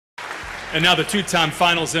And now the two-time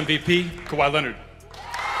Finals MVP, Kawhi Leonard.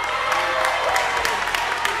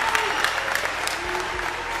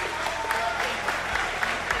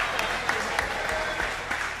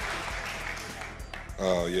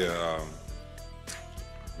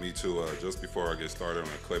 Me too. Just before I get started on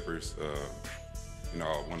the Clippers,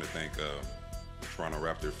 I want to thank Toronto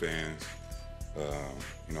Raptor fans.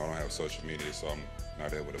 I don't have social media, so I'm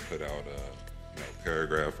not able to put out a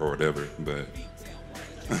paragraph or whatever. But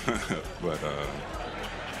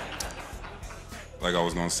like I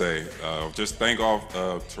was gonna say, just thank all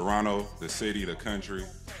Toronto, the city, the country.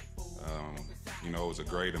 It was a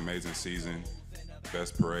great, amazing season,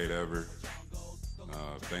 best parade ever.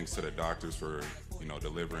 Thanks to the doctors for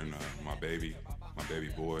delivering my baby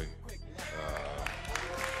boy.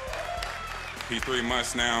 He's 3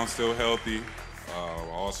 months now, still healthy. I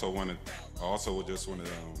also just want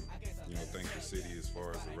to thank the city as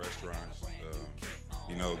far as the restaurants.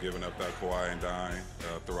 Giving up that Kawhi and dine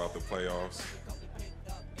throughout the playoffs.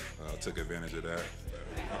 Took advantage of that.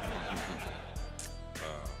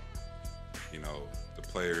 The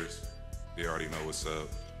players, they already know what's up.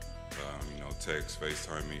 Text,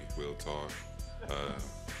 FaceTime me, we'll talk.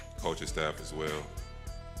 Coaching staff as well.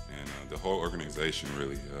 And the whole organization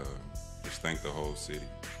really, just thank the whole city.